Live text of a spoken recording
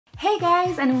Hey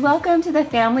guys, and welcome to the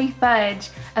Family Fudge.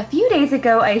 A few days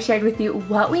ago, I shared with you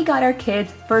what we got our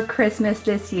kids for Christmas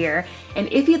this year. And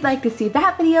if you'd like to see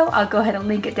that video, I'll go ahead and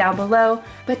link it down below.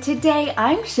 But today,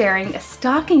 I'm sharing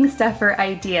stocking stuffer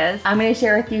ideas. I'm gonna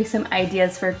share with you some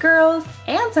ideas for girls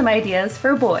and some ideas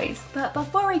for boys. But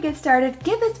before we get started,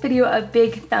 give this video a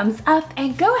big thumbs up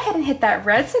and go ahead and hit that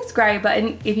red subscribe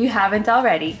button if you haven't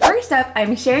already. First up,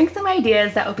 I'm sharing some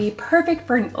ideas that would be perfect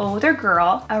for an older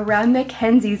girl around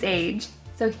Mackenzie's age.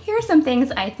 So here's some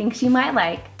things I think she might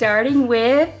like. Starting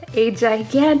with a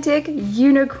gigantic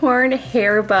unicorn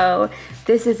hair bow.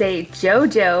 This is a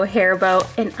JoJo hair bow,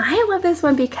 and I love this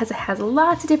one because it has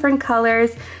lots of different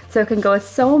colors, so it can go with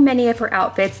so many of her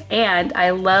outfits, and I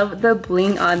love the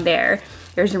bling on there.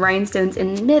 There's rhinestones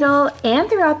in the middle and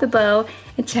throughout the bow,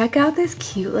 and check out this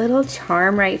cute little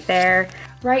charm right there.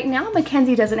 Right now,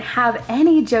 Mackenzie doesn't have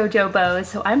any JoJo bows,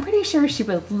 so I'm pretty sure she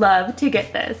would love to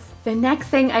get this. The next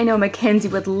thing I know Mackenzie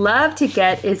would love to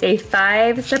get is a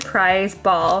 5 surprise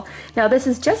ball. Now this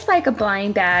is just like a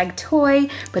blind bag toy,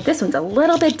 but this one's a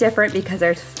little bit different because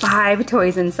there's 5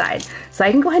 toys inside. So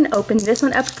I can go ahead and open this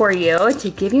one up for you to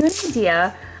give you an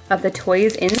idea of the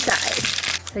toys inside.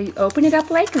 So you open it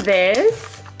up like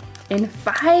this, and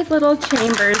 5 little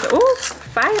chambers. Oh,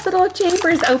 5 little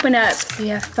chambers open up. So you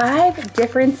have 5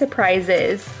 different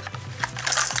surprises.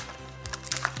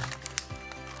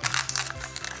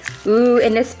 Ooh,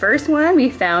 in this first one,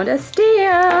 we found a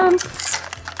stamp.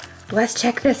 Let's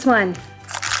check this one.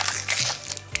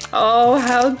 Oh,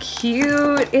 how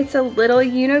cute. It's a little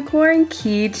unicorn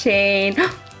keychain.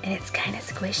 And it's kind of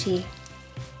squishy.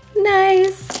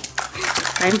 Nice.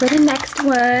 Time for the next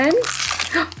one.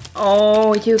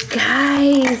 Oh, you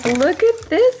guys, look at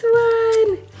this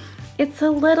one. It's a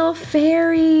little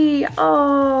fairy.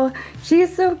 Oh,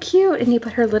 she's so cute. And you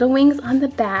put her little wings on the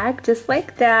back, just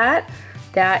like that.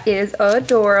 That is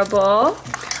adorable.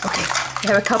 Okay, we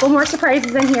have a couple more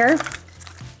surprises in here.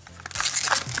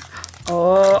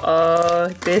 Oh,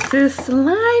 this is slime,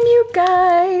 you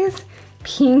guys.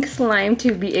 Pink slime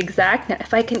to be exact. Now,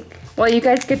 if I can, well, you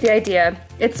guys get the idea.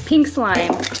 It's pink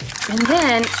slime. And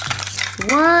then,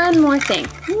 one more thing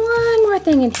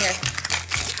in here.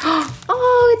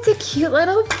 Oh, it's a cute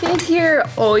little figure.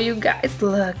 Oh, you guys,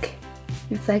 look.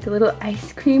 It's like a little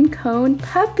ice cream cone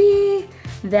puppy.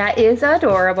 That is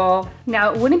adorable.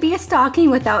 Now, it wouldn't be a stocking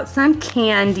without some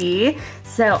candy,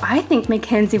 so I think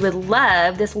Mackenzie would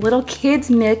love this little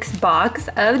kids mix box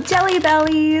of Jelly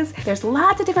Bellies. There's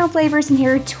lots of different flavors in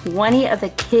here, 20 of the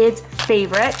kids'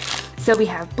 favorite. So we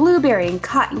have blueberry and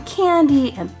cotton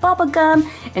candy and bubblegum,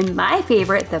 and my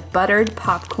favorite, the buttered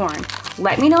popcorn.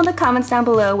 Let me know in the comments down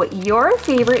below what your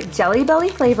favorite Jelly Belly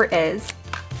flavor is.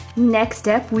 Next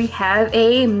up, we have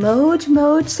a Moj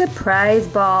Moj surprise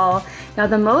ball. Now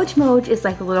the Moj Moj is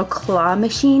like a little claw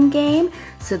machine game.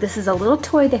 So this is a little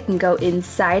toy that can go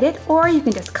inside it, or you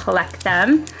can just collect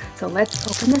them. So let's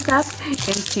open this up and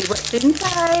see what's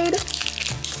inside.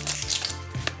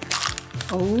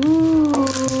 Ooh,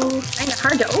 kind of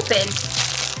hard to open.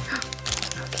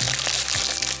 Okay.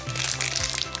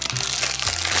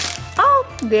 Oh,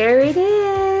 there it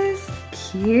is.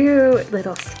 Cute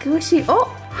little squishy.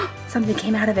 Oh, something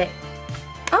came out of it.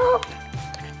 Oh,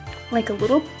 like a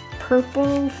little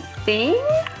purple thing?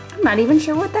 I'm not even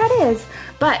sure what that is,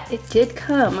 but it did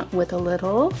come with a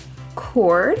little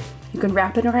cord. You can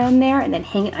wrap it around there and then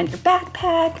hang it on your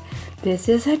backpack. This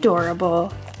is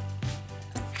adorable.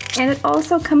 And it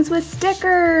also comes with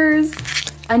stickers.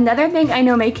 Another thing I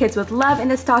know my kids would love in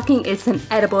the stocking is some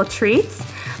edible treats,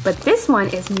 but this one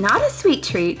is not a sweet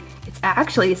treat. It's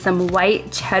actually some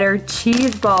white cheddar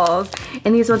cheese balls,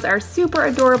 and these ones are super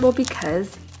adorable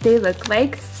because they look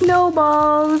like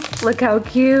snowballs. Look how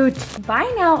cute. By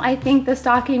now, I think the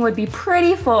stocking would be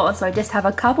pretty full, so I just have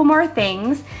a couple more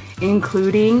things,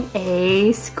 including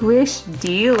a Squish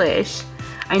Delish.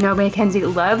 I know Mackenzie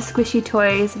loves squishy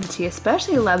toys, and she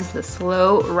especially loves the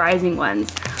slow rising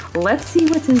ones. Let's see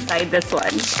what's inside this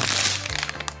one.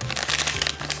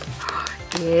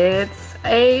 It's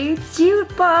a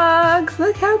jute box.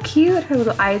 Look how cute. Her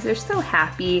little eyes are so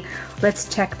happy. Let's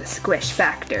check the squish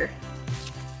factor.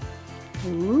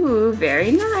 Ooh,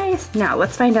 very nice. Now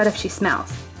let's find out if she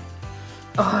smells.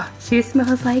 Oh, she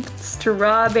smells like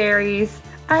strawberries.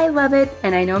 I love it,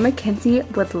 and I know Mackenzie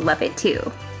would love it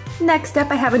too. Next up,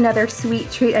 I have another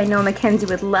sweet treat I know Mackenzie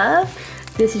would love.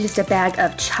 This is just a bag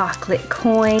of chocolate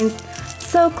coins.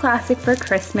 So classic for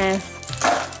Christmas.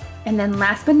 And then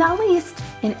last but not least,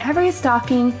 in every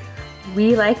stocking,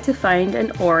 we like to find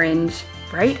an orange.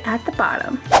 right at the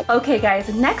bottom. Okay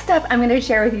guys, next up I'm gonna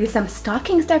share with you some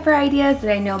stocking stuffer ideas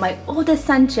that I know my oldest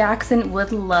son Jackson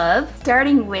would love.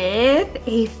 Starting with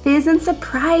a Fizz and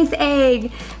Surprise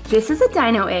egg. This is a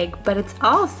dino egg, but it's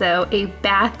also a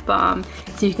bath bomb.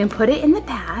 So you can put it in the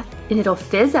bath and it'll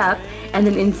fizz up, and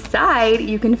then inside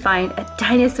you can find a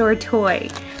dinosaur toy.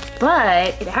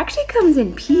 But it actually comes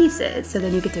in pieces, so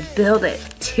then you get to build it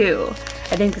too.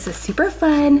 I think this is super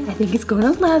fun. I think he's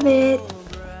gonna love it.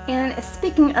 And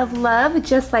speaking of love,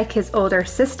 just like his older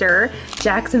sister,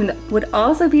 Jackson would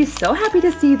also be so happy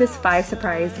to see this 5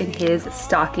 surprise in his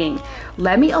stocking.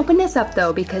 Let me open this up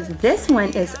though, because this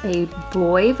one is a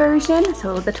boy version,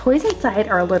 so the toys inside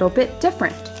are a little bit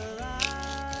different.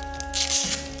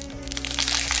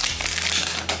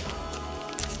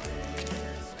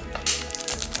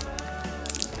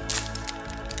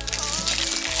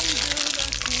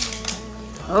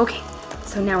 Okay,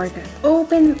 so now we're gonna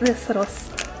open this little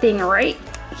thing right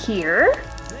here,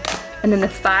 and then the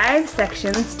 5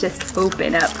 sections just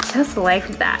open up just like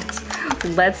that.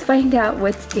 Let's find out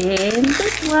what's in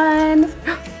this one.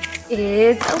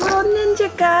 It's a little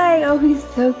ninja guy. Oh, he's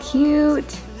so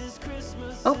cute.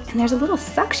 Oh, and there's a little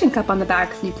suction cup on the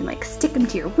back so you can like stick them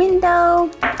to your window.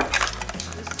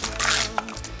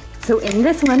 So in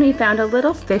this one we found a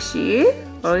little fishy.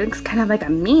 Oh, it looks kind of like a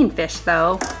mean fish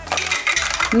though.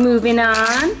 Moving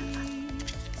on.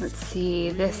 Let's see,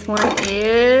 this one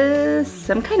is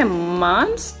some kind of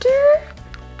monster?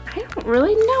 I don't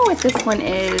really know what this one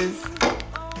is.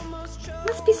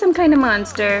 Must be some kind of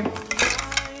monster.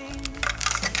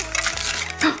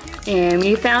 And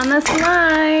we found the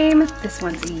slime. This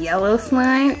one's a yellow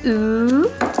slime. Ooh.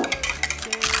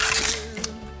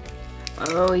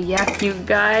 Oh yuck, you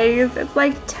guys. It's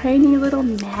like tiny little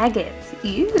maggots.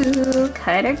 Ew,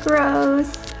 kind of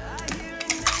gross.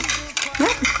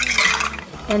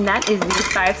 And that is the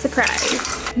 5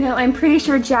 surprise. Now I'm pretty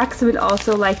sure Jackson would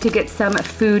also like to get some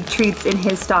food treats in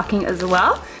his stocking as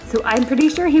well. So I'm pretty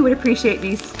sure he would appreciate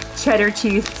these cheddar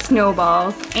cheese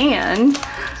snowballs and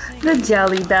the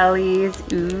Jelly Bellies.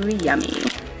 Ooh, yummy.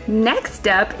 Next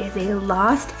up is a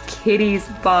Lost Kitties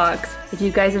box. If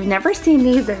you guys have never seen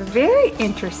these, they're very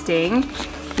interesting.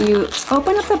 You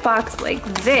open up the box like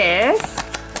this,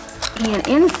 and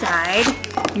inside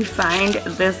you find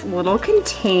this little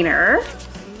container.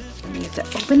 And you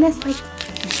have to open this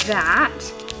like that.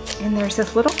 And there's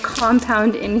this little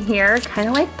compound in here, kind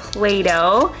of like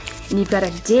Play-Doh. And you've got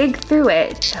to dig through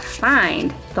it to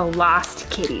find the lost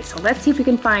kitty. So let's see if we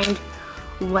can find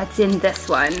what's in this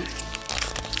one.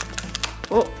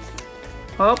 Oh,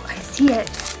 oh, I see it.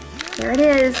 There it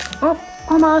is. Oh,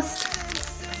 almost.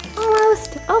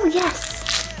 Almost. Oh,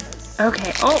 yes.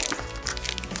 Okay, oh,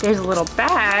 there's a little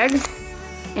bag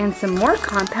and some more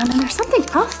compound, and there's something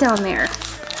else down there.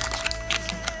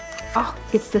 Oh,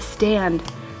 it's the stand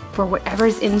for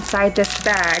whatever's inside this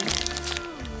bag.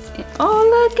 And,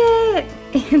 oh, look it!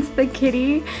 It's the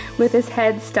kitty with his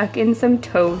head stuck in some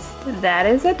toast. That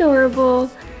is adorable.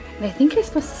 And I think you're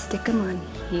supposed to stick them on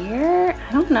here.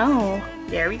 I don't know.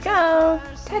 There we go.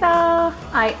 Ta-da!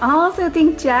 I also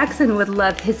think Jackson would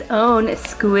love his own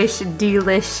Squish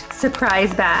Delish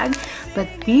surprise bag, but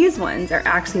these ones are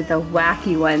actually the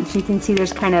wacky ones. You can see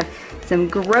there's kind of some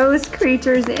gross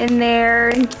creatures in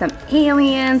there, some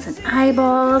aliens and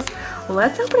eyeballs. Well,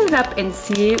 let's open it up and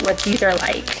see what these are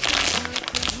like.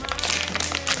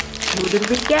 Who did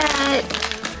we get?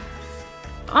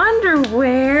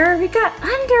 Underwear. We got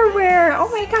underwear. Oh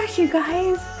my gosh, you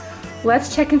guys.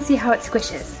 Let's check and see how it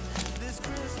squishes.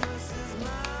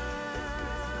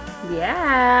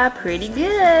 Yeah, pretty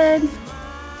good.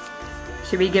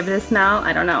 Should we give it a smell?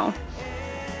 I don't know.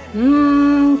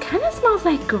 Kind of smells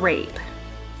like grape.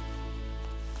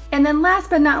 And then last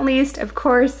but not least, of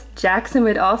course, Jackson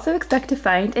would also expect to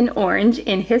find an orange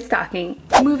in his stocking.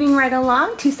 Moving right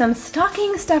along to some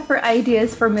stocking stuffer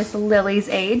ideas for Miss Lily's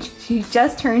age. She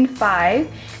just turned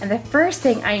 5, and the first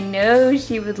thing I know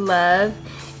she would love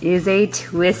is a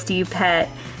Twisty pet.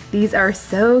 These are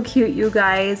so cute, you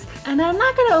guys. And I'm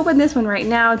not gonna open this one right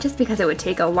now just because it would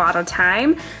take a lot of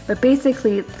time, but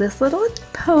basically this little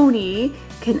pony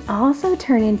can also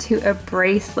turn into a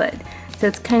bracelet. So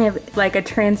it's kind of like a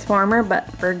transformer,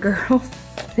 but for girls.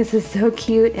 This is so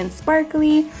cute and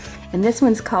sparkly. And this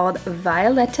one's called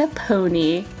Violetta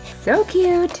Pony. So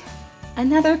cute.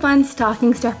 Another fun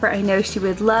stocking stuffer I know she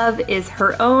would love is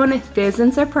her own Fizz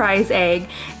and Surprise egg.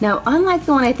 Now, unlike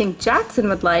the one I think Jackson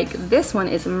would like, this one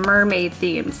is mermaid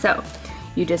themed. So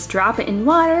you just drop it in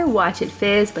water, watch it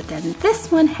fizz, but then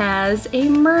this one has a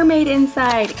mermaid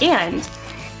inside, and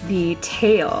the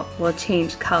tail will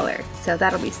change color. So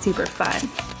that'll be super fun.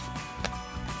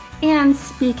 And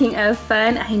speaking of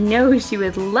fun, I know she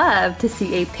would love to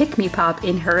see a pick-me-pop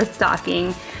in her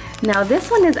stocking. Now this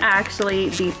one is actually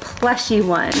the plushy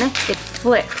one. It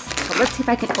flips, so let's see if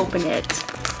I can open it.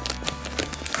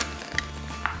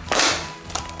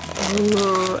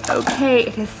 Ooh, okay,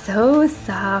 it is so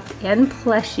soft and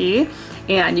plushy.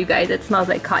 And you guys, it smells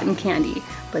like cotton candy.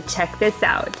 But check this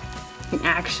out. You can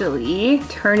actually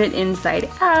turn it inside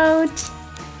out.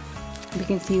 We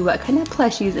can see what kind of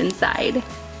plushie is inside.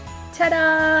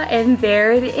 Ta-da! And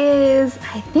there it is.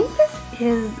 I think this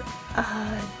is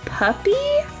a puppy.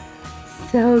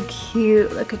 So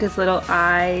cute. Look at his little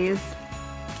eyes.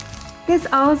 This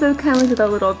also comes with a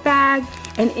little bag,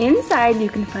 and inside you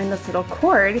can find this little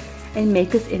cord and make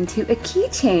this into a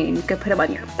keychain. You can put him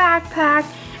on your backpack,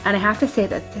 and I have to say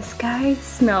that this guy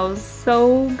smells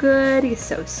so good. He's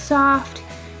so soft.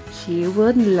 She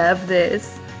would love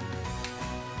this.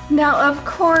 Now, of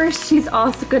course, she's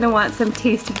also gonna want some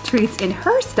tasty treats in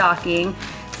her stocking.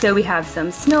 So we have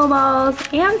some snowballs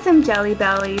and some Jelly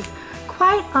Bellies.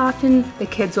 Quite often, the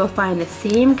kids will find the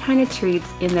same kind of treats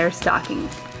in their stocking.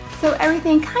 So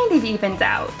everything kind of evens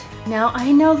out. Now,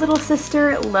 I know little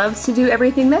sister loves to do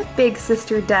everything that big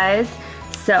sister does.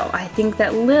 So I think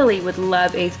that Lily would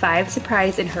love a 5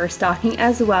 surprise in her stocking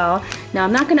as well. Now,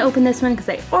 I'm not gonna open this one because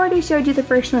I already showed you the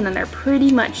first one and they're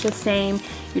pretty much the same.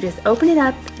 You just open it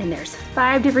up and there's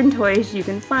 5 different toys you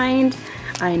can find.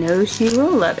 I know she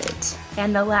will love it.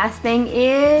 And the last thing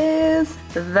is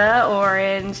the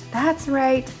orange. That's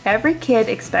right, every kid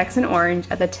expects an orange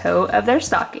at the toe of their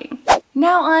stocking.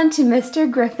 Now on to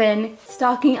Mr. Griffin.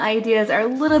 Stocking ideas are a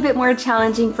little bit more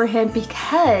challenging for him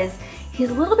because he's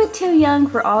a little bit too young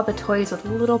for all the toys with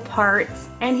little parts,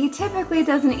 and he typically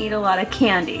doesn't eat a lot of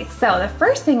candy. So the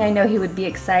first thing I know he would be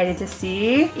excited to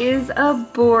see is a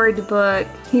board book.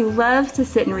 He loves to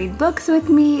sit and read books with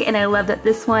me, and I love that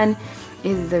this one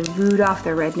is the Rudolph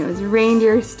the Red-Nosed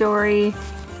Reindeer story.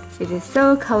 It is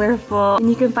so colorful, and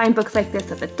you can find books like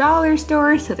this at the dollar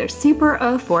store, so they're super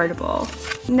affordable.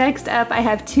 Next up, I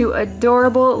have 2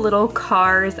 adorable little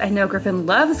cars. I know Griffin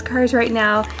loves cars right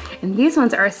now, and these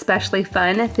ones are especially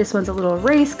fun. This one's a little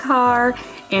race car,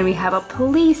 and we have a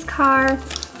police car.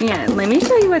 And let me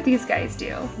show you what these guys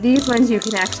do. These ones you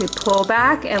can actually pull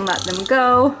back and let them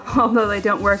go, although they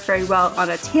don't work very well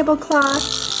on a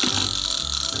tablecloth.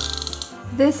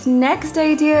 This next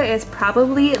idea is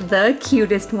probably the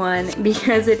cutest one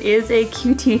because it is a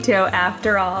cutito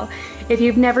after all. If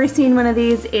you've never seen one of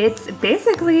these, it's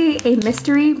basically a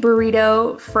mystery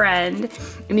burrito friend,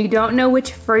 and you don't know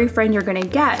which furry friend you're gonna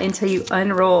get until you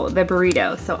unroll the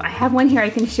burrito. So I have one here I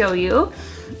can show you.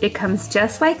 It comes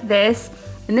just like this,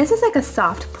 and this is like a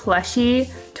soft plushy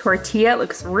tortilla. It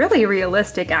looks really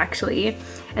realistic actually.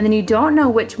 And then you don't know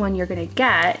which one you're gonna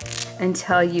get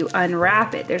until you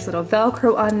unwrap it. There's a little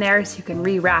Velcro on there so you can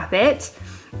rewrap it.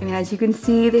 And as you can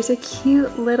see, there's a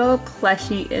cute little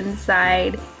plushie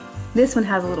inside. This one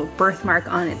has a little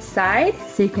birthmark on its side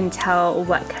so you can tell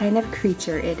what kind of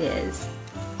creature it is.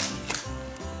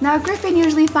 Now Griffin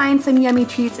usually finds some yummy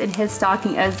treats in his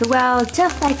stocking as well,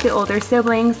 just like the older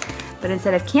siblings, but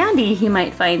instead of candy, he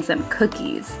might find some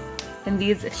cookies. And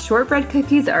these shortbread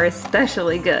cookies are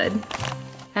especially good.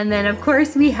 And then of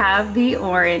course we have the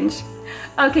orange.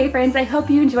 Okay friends, I hope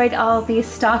you enjoyed all these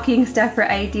stocking stuffer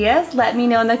ideas. Let me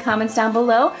know in the comments down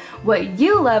below what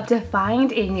you love to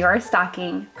find in your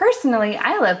stocking. Personally,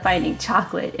 I love finding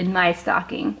chocolate in my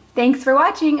stocking. Thanks for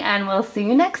watching, and we'll see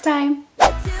you next time.